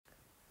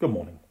Good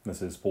morning.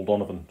 This is Paul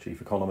Donovan, Chief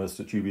Economist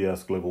at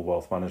UBS Global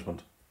Wealth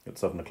Management.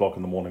 It's 7 o'clock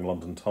in the morning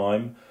London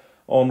time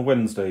on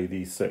Wednesday,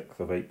 the 6th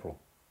of April.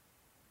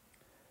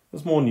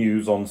 There's more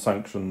news on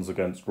sanctions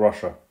against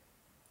Russia.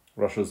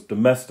 Russia's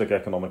domestic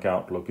economic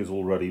outlook is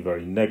already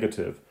very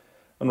negative,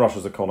 and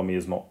Russia's economy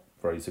is not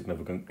very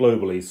significant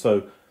globally.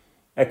 So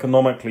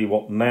economically,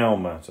 what now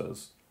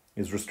matters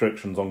is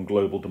restrictions on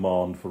global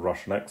demand for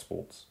Russian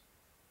exports.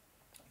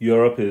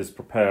 Europe is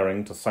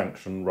preparing to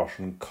sanction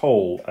Russian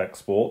coal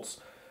exports,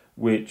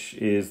 which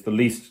is the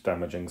least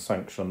damaging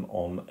sanction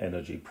on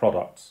energy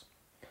products.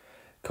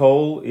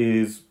 Coal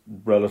is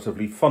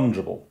relatively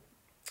fungible.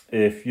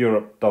 If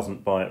Europe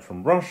doesn't buy it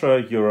from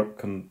Russia, Europe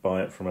can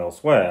buy it from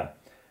elsewhere.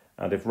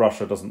 And if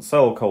Russia doesn't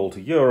sell coal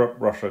to Europe,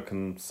 Russia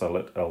can sell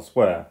it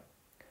elsewhere.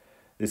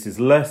 This is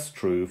less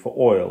true for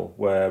oil,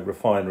 where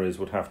refineries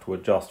would have to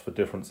adjust for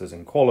differences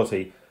in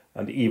quality,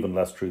 and even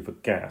less true for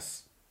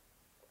gas.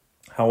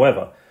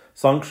 However,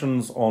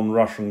 sanctions on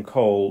Russian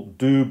coal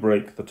do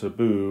break the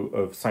taboo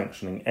of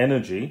sanctioning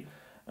energy,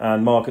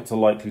 and markets are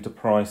likely to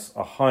price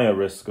a higher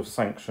risk of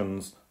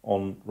sanctions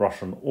on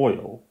Russian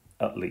oil,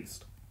 at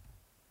least.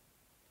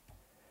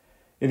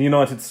 In the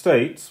United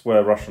States,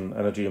 where Russian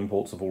energy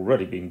imports have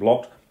already been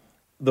blocked,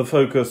 the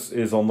focus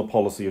is on the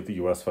policy of the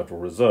US Federal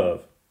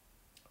Reserve.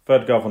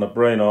 Fed Governor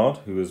Brainard,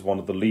 who is one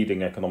of the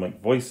leading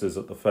economic voices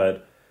at the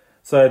Fed,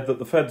 said that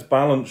the Fed's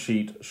balance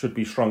sheet should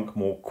be shrunk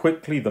more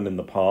quickly than in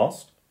the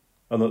past,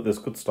 and that this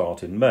could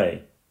start in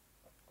May.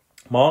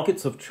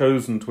 Markets have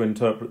chosen to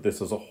interpret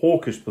this as a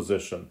hawkish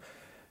position.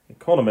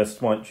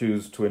 Economists might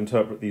choose to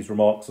interpret these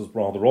remarks as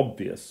rather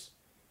obvious.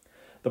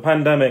 The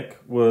pandemic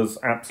was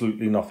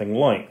absolutely nothing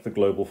like the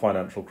global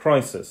financial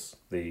crisis.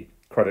 The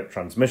credit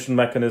transmission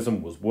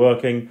mechanism was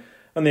working,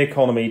 and the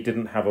economy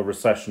didn't have a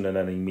recession in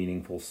any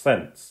meaningful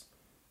sense.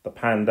 The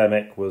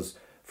pandemic was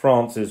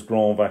France's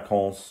grand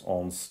vacances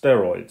on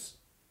steroids.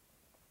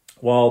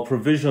 While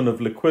provision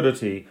of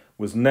liquidity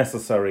was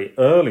necessary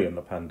early in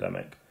the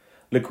pandemic,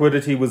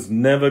 liquidity was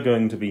never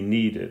going to be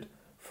needed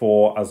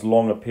for as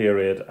long a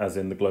period as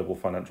in the global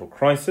financial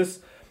crisis,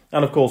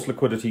 and of course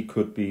liquidity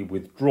could be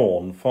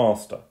withdrawn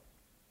faster.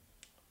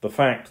 The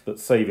fact that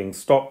saving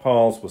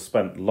stockpiles were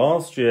spent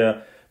last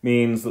year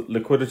means that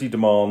liquidity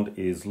demand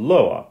is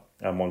lower,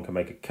 and one can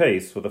make a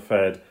case for the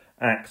Fed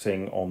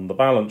acting on the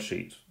balance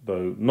sheet,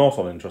 though not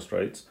on interest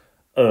rates,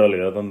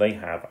 earlier than they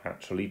have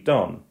actually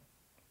done.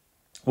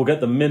 We'll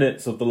get the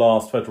minutes of the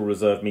last Federal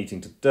Reserve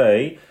meeting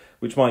today,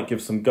 which might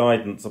give some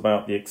guidance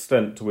about the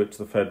extent to which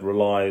the Fed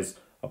relies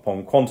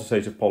upon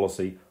quantitative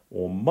policy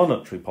or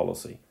monetary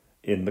policy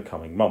in the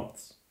coming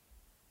months.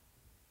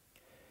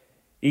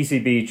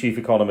 ECB Chief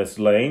Economist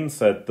Lane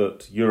said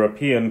that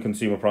European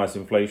consumer price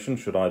inflation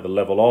should either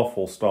level off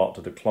or start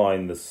to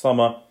decline this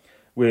summer,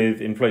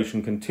 with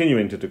inflation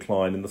continuing to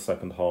decline in the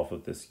second half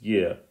of this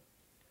year.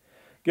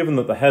 Given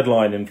that the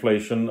headline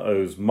inflation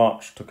owes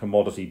much to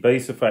commodity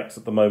base effects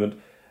at the moment,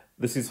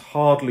 this is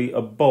hardly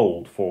a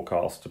bold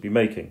forecast to be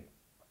making.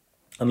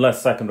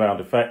 Unless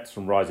second-round effects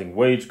from rising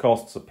wage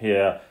costs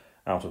appear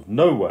out of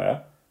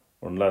nowhere,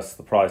 or unless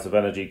the price of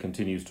energy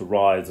continues to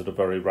rise at a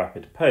very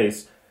rapid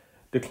pace,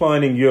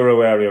 declining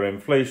euro area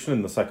inflation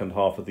in the second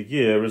half of the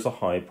year is a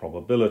high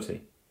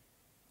probability.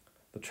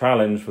 The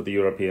challenge for the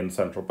European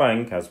Central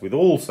Bank, as with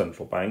all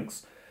central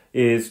banks,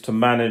 is to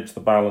manage the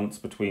balance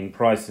between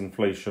price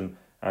inflation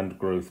and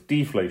growth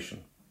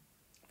deflation,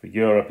 for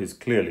Europe is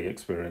clearly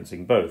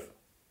experiencing both.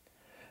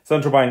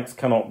 Central banks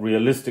cannot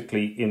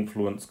realistically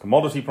influence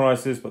commodity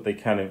prices, but they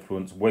can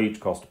influence wage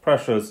cost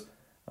pressures,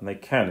 and they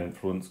can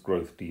influence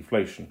growth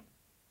deflation.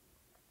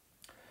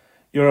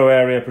 Euro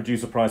area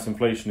producer price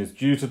inflation is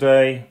due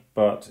today,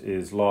 but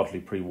is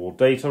largely pre-war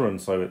data, and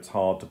so it's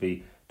hard to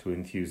be too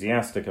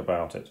enthusiastic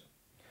about it.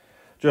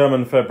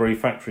 German February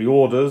factory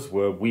orders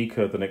were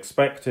weaker than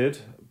expected,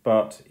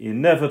 but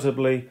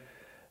inevitably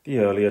the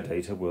earlier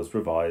data was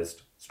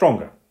revised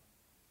stronger.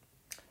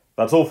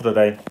 That's all for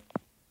today.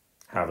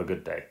 Have a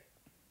good day.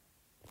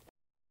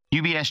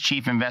 UBS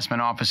Chief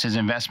Investment Office's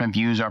investment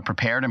views are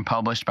prepared and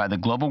published by the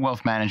global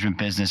wealth management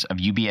business of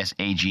UBS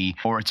AG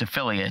or its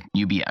affiliate,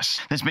 UBS.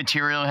 This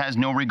material has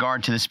no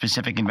regard to the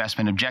specific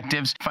investment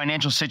objectives,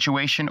 financial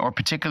situation, or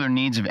particular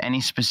needs of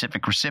any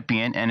specific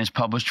recipient and is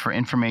published for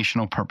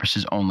informational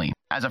purposes only.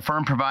 As a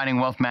firm providing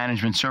wealth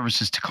management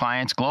services to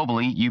clients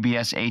globally,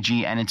 UBS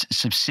AG and its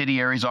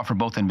subsidiaries offer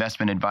both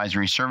investment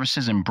advisory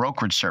services and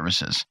brokerage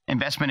services.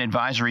 Investment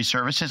advisory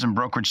services and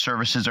brokerage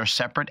services are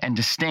separate and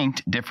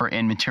distinct, differ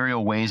in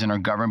material ways, and are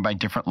governed by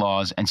different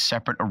laws and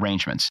separate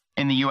arrangements.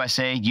 In the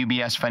USA,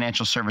 UBS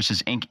Financial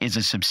Services Inc. is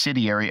a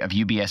subsidiary of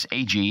UBS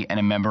AG and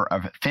a member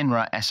of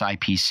FINRA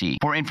SIPC.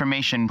 For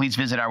information, please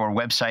visit our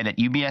website at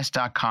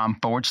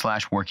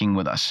ubs.com/working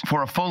with us.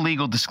 For a full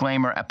legal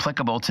disclaimer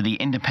applicable to the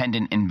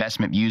independent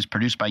investment views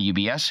produced by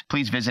UBS,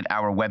 please visit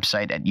our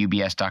website at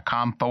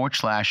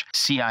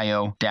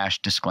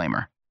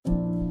ubs.com/CIO-disclaimer.